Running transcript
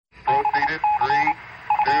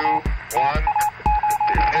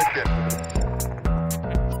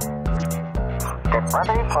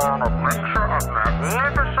ready for an adventure of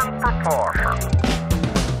magnificent proportions.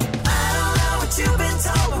 I don't know what you've been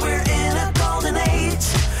told, but we're in a golden age.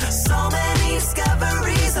 So many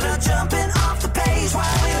discoveries that are jumping off the page.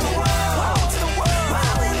 Wow in the world.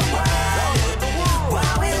 Wow in the world. Wow in the world.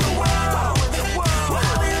 Wow in the world.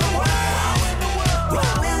 Wow in the world.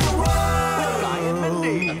 Wow in the world. I am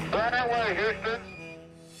Mindy. Right away, Houston.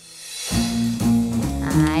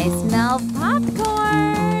 I smell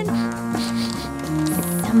popcorn.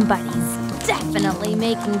 Somebody's definitely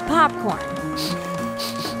making popcorn.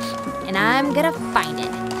 And I'm gonna find it.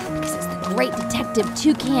 Because as the great detective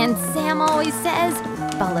Toucan Sam always says,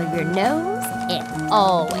 follow your nose, it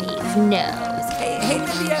always knows. Hey,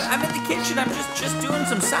 Mindy, I'm in the kitchen. I'm just doing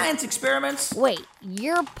some science experiments. Wait,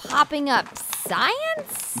 you're popping up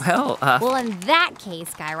science? Well, in that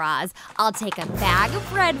case, Guy Raz, I'll take a bag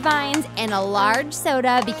of red vines and a large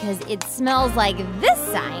soda because it smells like this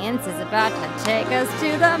science is about to take us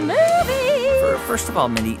to the movies. First of all,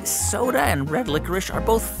 Mindy, soda and red licorice are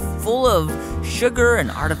both full of sugar and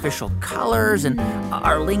artificial colors and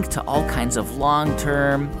are linked to all kinds of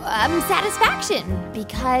long-term... satisfaction,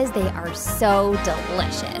 because they are so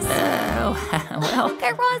delicious. Well...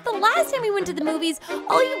 Guy Raz, the last time we went to the movies,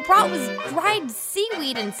 all you brought was dried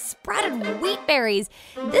seaweed and sprouted wheat berries.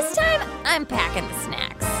 This time, I'm packing the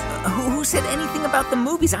snacks. Who said anything about the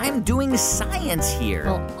movies? I am doing science here.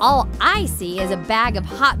 Well, all I see is a bag of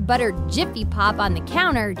hot buttered Jiffy Pop on the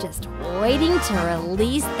counter, just waiting to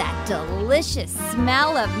release that delicious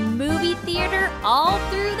smell of movie theater all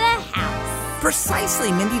through the house.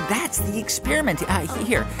 Precisely, Mindy. That's the experiment.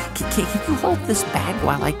 Here, can you hold this bag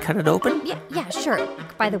while I cut it open? Yeah, sure.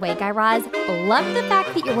 By the way, Guy Raz, love the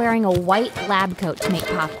fact that you're wearing a white lab coat to make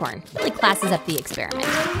popcorn. Really classes up the experiment.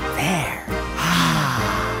 There.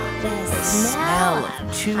 The smell of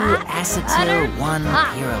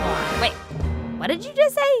 2-acetyl-1-pyrrolide. Wait, what did you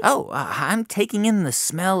just say? Oh, I'm taking in the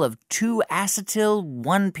smell of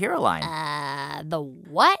 2-acetyl-1-pyrroline. The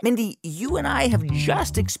what? Mindy, you and I have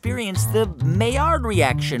just experienced the Maillard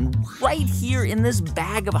reaction right here in this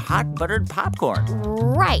bag of hot buttered popcorn.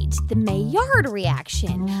 Right, the Maillard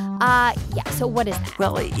reaction. So what is that?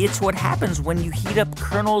 Well, it's what happens when you heat up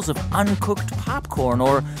kernels of uncooked popcorn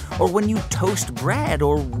or when you toast bread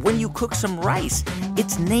or when you cook some rice.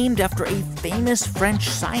 It's named after a famous French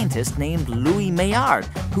scientist named Louis Maillard,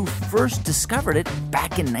 who first discovered it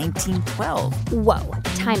back in 1912. Whoa,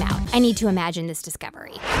 time out. I need to imagine this discovery.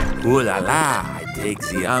 Ooh la la, I take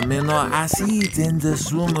the amino acids in the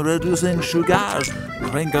room reducing sugars,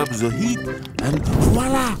 crank up the heat, and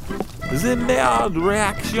voila, the Maillard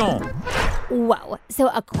reaction. Whoa, so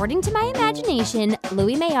according to my imagination,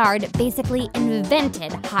 Louis Maillard basically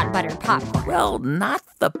invented hot buttered popcorn. Well, not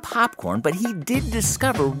the popcorn, but he did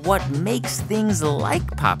discover what makes things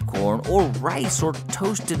like popcorn or rice or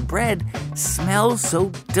toasted bread smell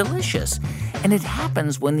so delicious. And it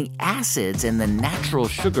happens when the acids and the natural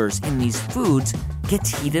sugars in these foods gets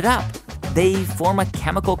heated up. They form a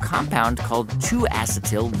chemical compound called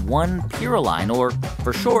 2-acetyl-1-pyrroline, or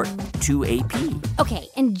for short, 2AP. Okay,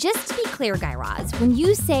 and just to be clear, Guy Raz, when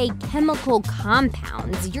you say chemical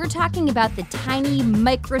compounds, you're talking about the tiny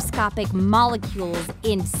microscopic molecules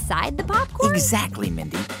inside the popcorn? Exactly,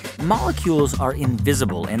 Mindy. Molecules are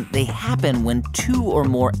invisible, and they happen when two or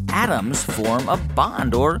more atoms form a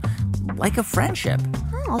bond, or like a friendship.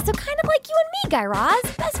 Oh, so kind of like you and me, Guy Raz.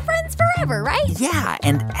 Best friends forever, right? Yeah,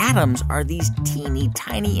 and atoms are these teeny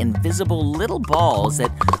tiny invisible little balls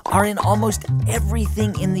that are in almost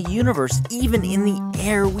everything in the universe, even in the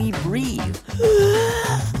air we breathe.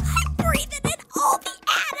 I'm breathing in all the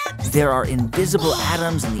atoms. There are invisible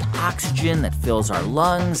atoms in the oxygen that fills our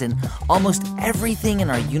lungs, and almost everything in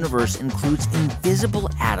our universe includes invisible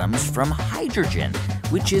atoms from hydrogen,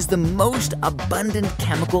 which is the most abundant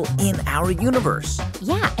chemical in our universe.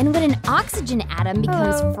 Yeah, and when an oxygen atom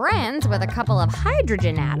becomes friends with a couple of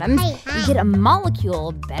hydrogen atoms, you get a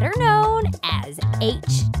molecule better known as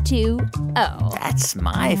H2O. That's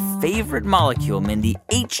my favorite molecule, Mindy.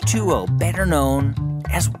 H2O, better known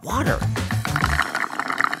as water.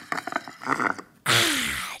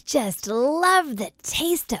 Just love the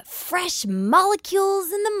taste of fresh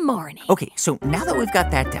molecules in the morning. Okay, so now that we've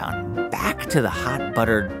got that down, back to the hot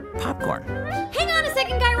buttered popcorn. Hang on a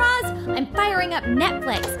second, Guy Raz. I'm firing up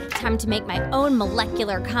Netflix. Time to make my own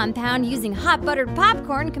molecular compound using hot buttered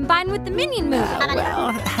popcorn combined with the Minion movie.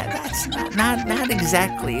 Well, that's not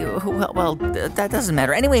exactly. Well, that doesn't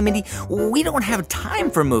matter. Anyway, Mindy, we don't have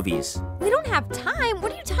time for movies. We don't have time?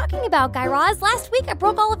 What are you talking about, Guy Raz? Last week I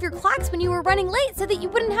broke all of your clocks when you were running late so that you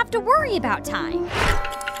wouldn't have to worry about time.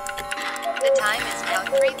 The time is now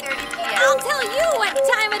 3:30 p.m. I'll tell you what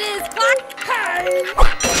time it is, clock.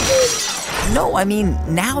 No, I mean,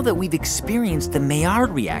 now that we've experienced the Maillard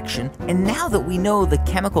reaction, and now that we know the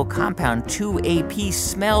chemical compound 2AP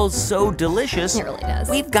smells so delicious, It really does.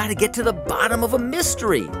 we've got to get to the bottom of a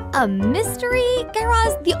mystery. A mystery? Guy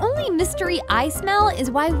Raz, the only mystery I smell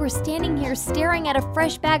is why we're standing here staring at a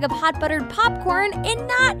fresh bag of hot buttered popcorn and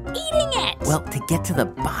not eating it. Well, to get to the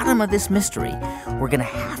bottom of this mystery, we're going to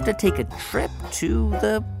have to take a trip to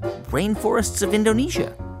the rainforests of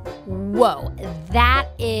Indonesia. Whoa, that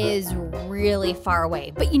is really far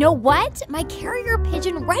away. But you know what? My carrier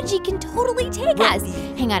pigeon Reggie can totally take us.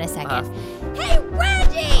 Hang on a second. Hey,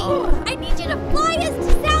 Reggie! I need you to fly us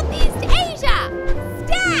to Southeast Asia!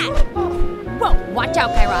 Stat! Whoa, watch out,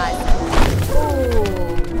 Guy Raz.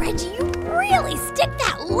 Oh, Reggie, you really stick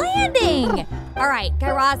that landing. All right, Guy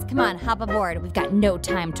Raz, come on, hop aboard. We've got no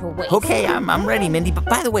time to waste. Okay, I'm ready, Mindy. But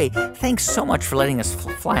by the way, thanks so much for letting us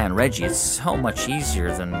fly on Reggie. It's so much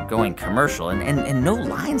easier than going commercial and no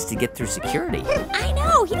lines to get through security. I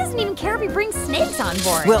know. He doesn't even care if he brings snakes on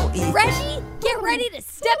board. Well, Reggie, get ready to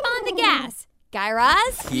step on the gas. Guy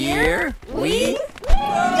Raz, here we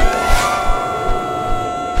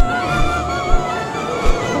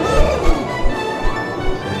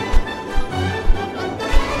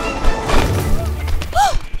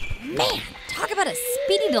Man, talk about a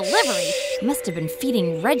speedy delivery. Must have been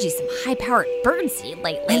feeding Reggie some high-powered birdseed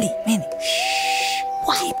lately. Mindy, shh.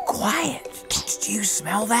 Keep quiet. Do you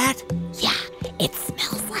smell that? Yeah, it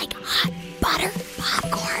smells like hot butter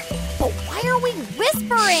popcorn. But why are we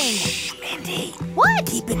whispering? Shh, Mindy. What?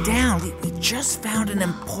 Keep it down. We just found an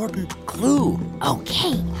important clue.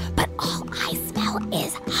 Okay, but all I smell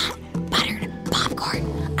is hot buttered popcorn.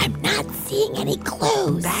 I'm not seeing any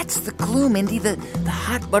clues. That's the clue, Mindy. The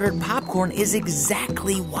hot buttered popcorn is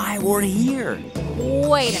exactly why we're here.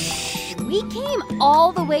 Wait a minute. We came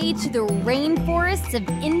all the way to the rainforests of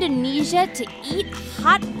Indonesia to eat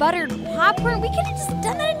hot buttered popcorn? We could have just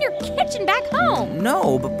done that in your kitchen back home.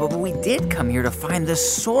 No, but we did come here to find the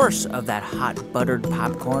source of that hot buttered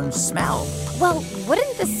popcorn smell. Well,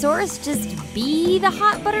 wouldn't the source just be the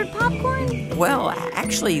hot buttered popcorn? Well,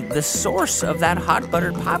 actually, the source of that hot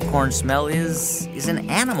buttered popcorn smell is an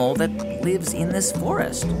animal that lives in this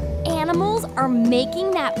forest. Animals are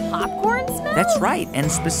making that popcorn smell? That's right,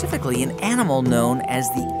 and specifically an animal known as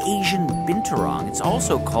the Asian binturong. It's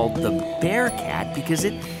also called the bear cat because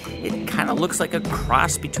it kind of looks like a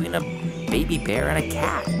cross between a baby bear and a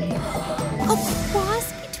cat. A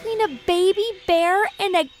cross between a baby bear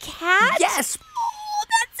and a cat? Yes! Oh,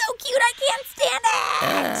 that's so cute, I can't stand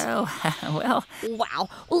it! Well... Wow.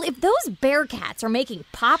 Well, if those bear cats are making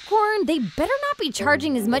popcorn, they better not be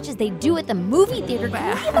charging as much as they do at the movie theater.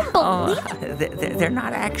 Can you even believe it? They're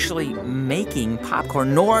not actually making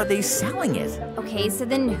popcorn, nor are they selling it. Okay, so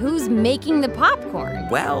then who's making the popcorn?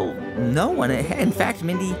 Well, no one. In fact,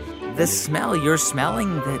 Mindy, the smell you're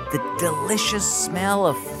smelling, the delicious smell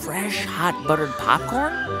of fresh, hot buttered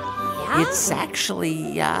popcorn, Yeah? it's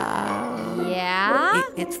actually, Yeah?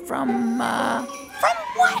 it's from, From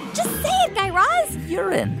what? Just say it, Guy Raz.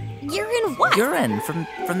 urine. Urine what? Urine,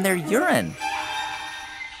 from their urine.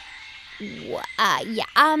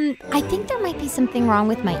 I think there might be something wrong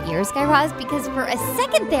with my ears, Guy Raz, because for a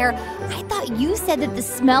second there, I thought you said that the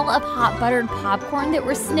smell of hot buttered popcorn that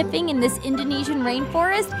we're sniffing in this Indonesian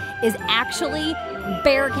rainforest is actually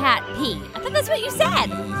bear cat pee. I thought that's what you said.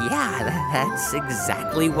 Yeah, that's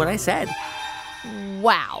exactly what I said.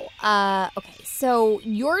 Wow. Okay, so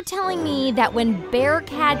you're telling me that when bear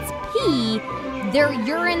cats pee, their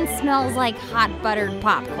urine smells like hot buttered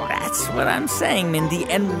popcorn. That's what I'm saying, Mindy.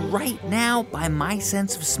 And right now, by my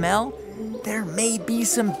sense of smell, there may be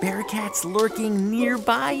some bear cats lurking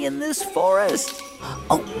nearby in this forest.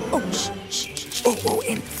 Oh,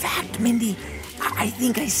 in fact, Mindy, I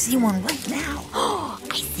think I see one right now. Oh,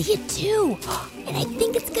 I see it too. And I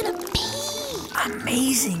think it's gonna pee.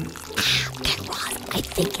 Amazing. Guy Raz, I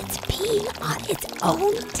think it's peeing on its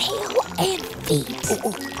own tail and feet.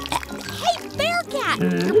 Hey, bear cat,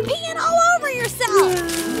 you're peeing all over yourself.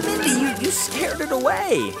 Mindy, you scared it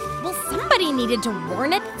away. Well, somebody needed to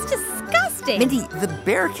warn it. It's disgusting. Mindy, the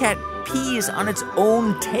bear cat pees on its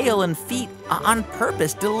own tail and feet on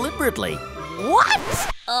purpose, deliberately. What?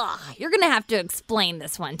 Ugh, you're gonna have to explain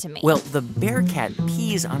this one to me. Well, the bear cat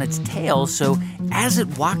pees on its tail, so as it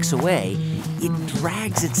walks away, it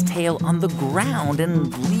drags its tail on the ground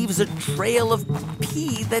and leaves a trail of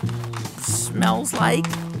pee that smells like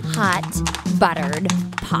hot buttered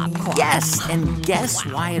popcorn. Yes, and guess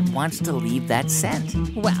why it wants to leave that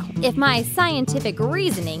scent? Well, if my scientific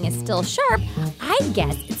reasoning is still sharp, I'd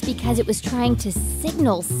guess it's because it was trying to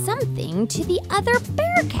signal something to the other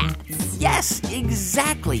bearcats. Yes,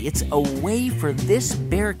 exactly. It's a way for this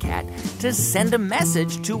bearcat to send a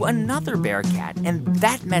message to another bearcat. And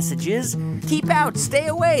that message is, keep out, stay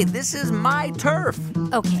away, this is my turf.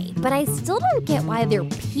 Okay, but I still don't get why their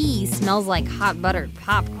pee smells like hot buttered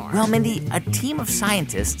popcorn. Well, Mindy, a team of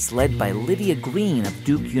scientists led by Lydia Green of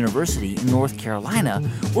Duke University in North Carolina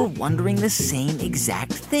were wondering the same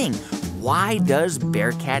exact thing. Why does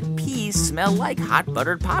bearcat pee smell like hot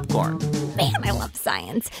buttered popcorn? Man, I love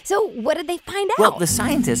science. So what did they find out? Well, the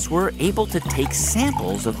scientists were able to take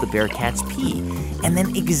samples of the bearcat's pee and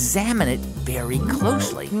then examine it very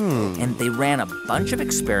closely. And they ran a bunch of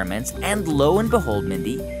experiments, and lo and behold,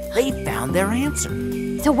 Mindy, they found their answer.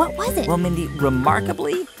 So what was it? Well, Mindy,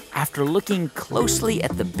 remarkably, after looking closely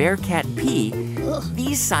at the bearcat pee,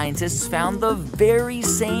 these scientists found the very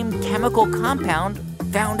same chemical compound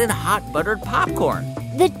found in hot buttered popcorn.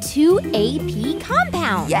 The 2AP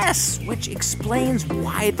compound. Yes, which explains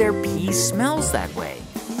why their pee smells that way.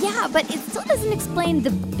 Yeah, but it still doesn't explain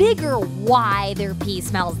the bigger why their pee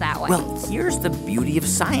smells that way. Well, here's the beauty of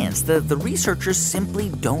science. The researchers simply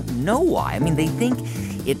don't know why. I mean, they think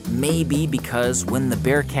it may be because when the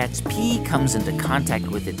bearcat's pee comes into contact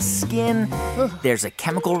with its skin, there's a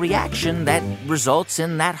chemical reaction that results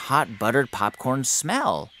in that hot buttered popcorn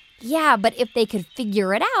smell. Yeah, but if they could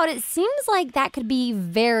figure it out, it seems like that could be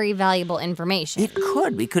very valuable information. It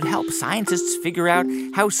could. We could help scientists figure out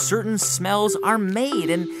how certain smells are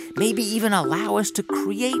made and maybe even allow us to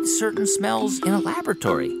create certain smells in a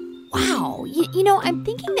laboratory. Wow. You know, I'm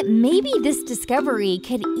thinking that maybe this discovery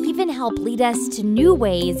could even help lead us to new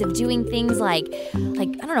ways of doing things like I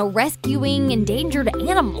don't know, rescuing endangered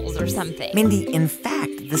animals or something. Mindy, in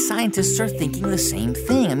fact, the scientists are thinking the same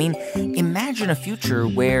thing. I mean, imagine a future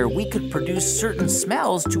where we could produce certain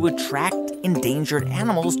smells to attract endangered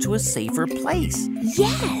animals to a safer place.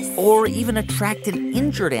 Yes. Or even attract an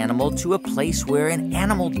injured animal to a place where an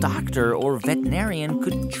animal doctor or veterinarian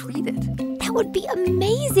could treat it. That would be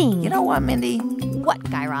amazing. You know what, Mindy? What,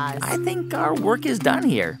 Guy Raz? I think our work is done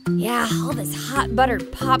here. Yeah, all this hot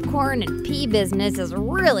buttered popcorn and pea business has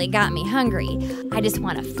really got me hungry. I just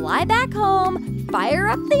want to fly back home, fire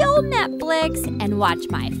up the old Netflix, and watch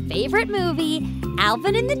my favorite movie,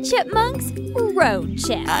 Alvin and the Chipmunks Road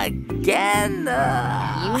Trip. Again?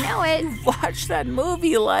 You know it. Watch that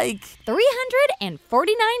movie like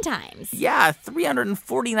 349 times. Yeah,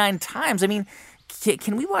 349 times. I mean,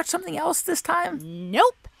 can we watch something else this time?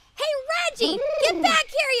 Nope. Hey, Reggie, get back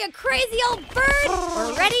here, you crazy old bird.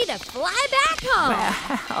 We're ready to fly back home.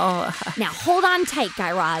 Now, hold on tight,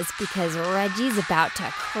 Guy Raz, because Reggie's about to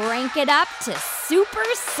crank it up to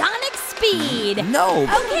supersonic speed. No.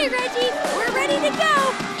 Okay, Reggie, we're ready to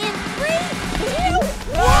go. In 3, 2,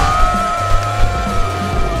 1.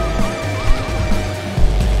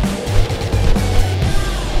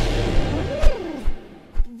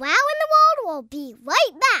 Wow in the World will be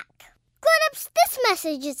right back. Grown-ups, this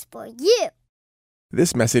message is for you.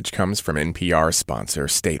 This message comes from NPR sponsor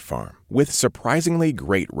State Farm. With surprisingly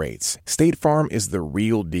great rates, State Farm is the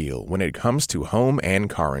real deal when it comes to home and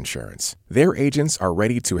car insurance. Their agents are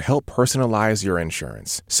ready to help personalize your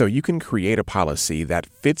insurance so you can create a policy that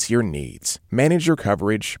fits your needs. Manage your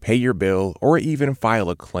coverage, pay your bill, or even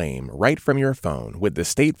file a claim right from your phone with the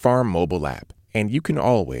State Farm mobile app. And you can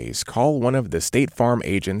always call one of the State Farm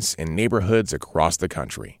agents in neighborhoods across the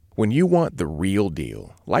country. When you want the real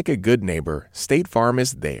deal, like a good neighbor, State Farm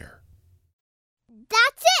is there.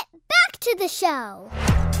 That's it. Back to the show.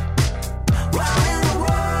 Wow in the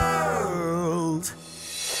world.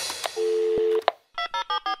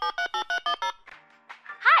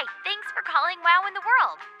 Hi, thanks for calling Wow in the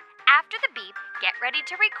World. After the beep, get ready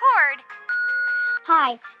to record.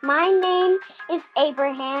 Hi, my name is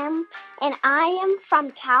Abraham, and I am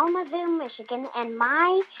from Kalamazoo, Michigan, and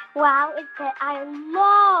my wow is that I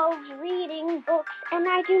love reading books, and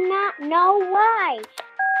I do not know why.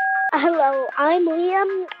 Hello, I'm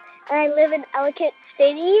Liam, and I live in Ellicott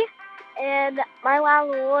City, and my wow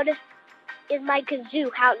word is my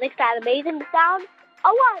kazoo. How it makes that amazing sound.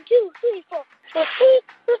 1, 2, 3, 4.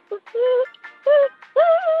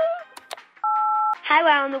 Hi,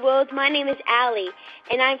 Wow in the World. My name is Allie,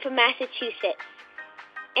 and I'm from Massachusetts.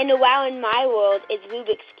 And the wow in my world is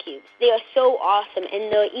Rubik's Cubes. They are so awesome, and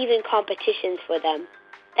there are even competitions for them.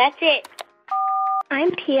 That's it.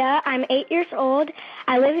 I'm Pia. I'm 8 years old.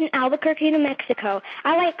 I live in Albuquerque, New Mexico.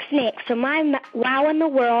 I like snakes, so my wow in the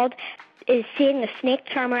world is seeing a snake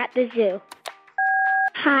charmer at the zoo.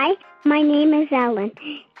 Hi, My name is Ellen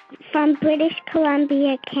from British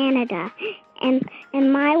Columbia, Canada. And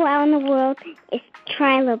my wow in the world is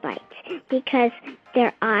trilobites because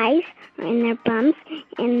their eyes are in their bums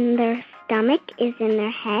and their stomach is in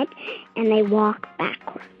their head and they walk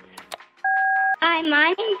backwards. Hi,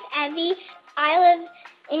 my name's Evie. I live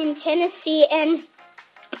in Tennessee, and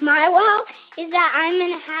my wow is that I'm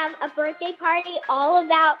going to have a birthday party all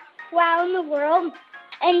about wow in the world.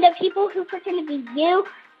 And the people who pretend to be you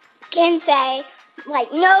can say,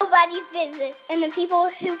 like, nobody's business. And the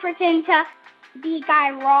people who pretend to be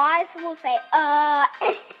Guy Raz will say,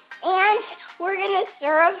 and we're going to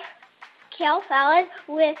serve kale salad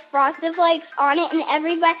with frosted flakes on it, and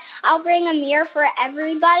I'll bring a mirror for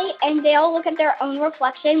everybody, and they'll look at their own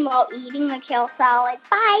reflection while eating the kale salad.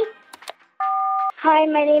 Bye. Hi,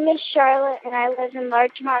 my name is Charlotte, and I live in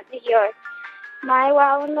Larchmont, New York. My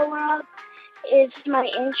wow in the world is my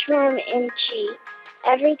inchworm, Inchy.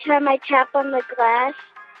 Every time I tap on the glass,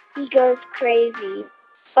 he goes crazy,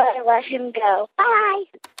 but I let him go. Bye.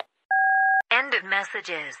 End of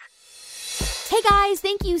messages. Hey guys,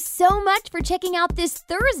 thank you so much for checking out this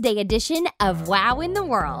Thursday edition of Wow in the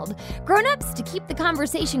World. Grown-ups, to keep the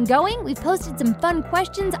conversation going, we've posted some fun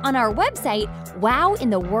questions on our website,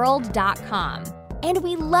 wowintheworld.com. And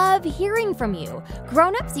we love hearing from you.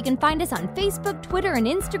 Grown-ups, you can find us on Facebook, Twitter, and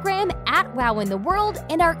Instagram at wowintheworld,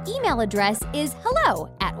 and our email address is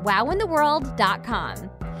hello@wowintheworld.com.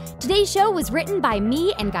 Today's show was written by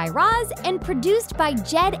me and Guy Raz and produced by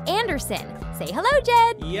Jed Anderson. Say hello,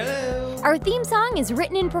 Jed. Hello. Our theme song is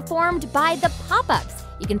written and performed by The Pop-Ups.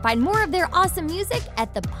 You can find more of their awesome music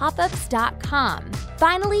at thepopups.com.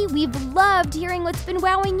 Finally, we've loved hearing what's been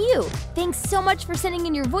wowing you. Thanks so much for sending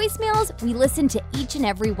in your voicemails. We listen to each and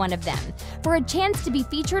every one of them. For a chance to be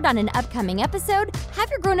featured on an upcoming episode,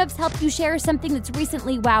 have your grown-ups help you share something that's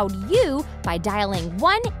recently wowed you by dialing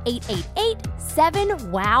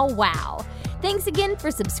 1-888-7-WOW-WOW. Thanks again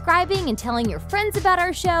for subscribing and telling your friends about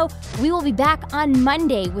our show. We will be back on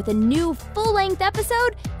Monday with a new full-length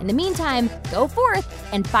episode. In the meantime, go forth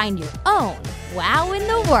and find your own Wow in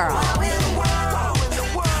the World. Wow in the world.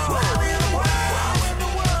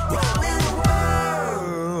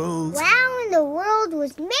 Wow in the World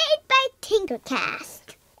was made by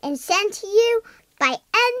Tinkercast and sent to you by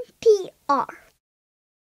NPR.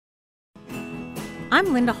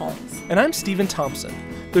 I'm Linda Holmes. And I'm Stephen Thompson.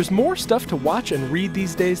 There's more stuff to watch and read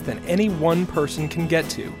these days than any one person can get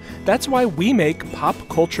to. That's why we make Pop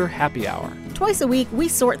Culture Happy Hour. Twice a week, we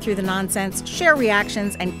sort through the nonsense, share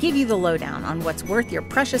reactions, and give you the lowdown on what's worth your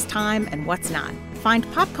precious time and what's not. Find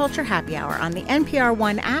Pop Culture Happy Hour on the NPR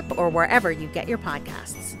One app or wherever you get your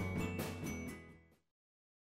podcasts.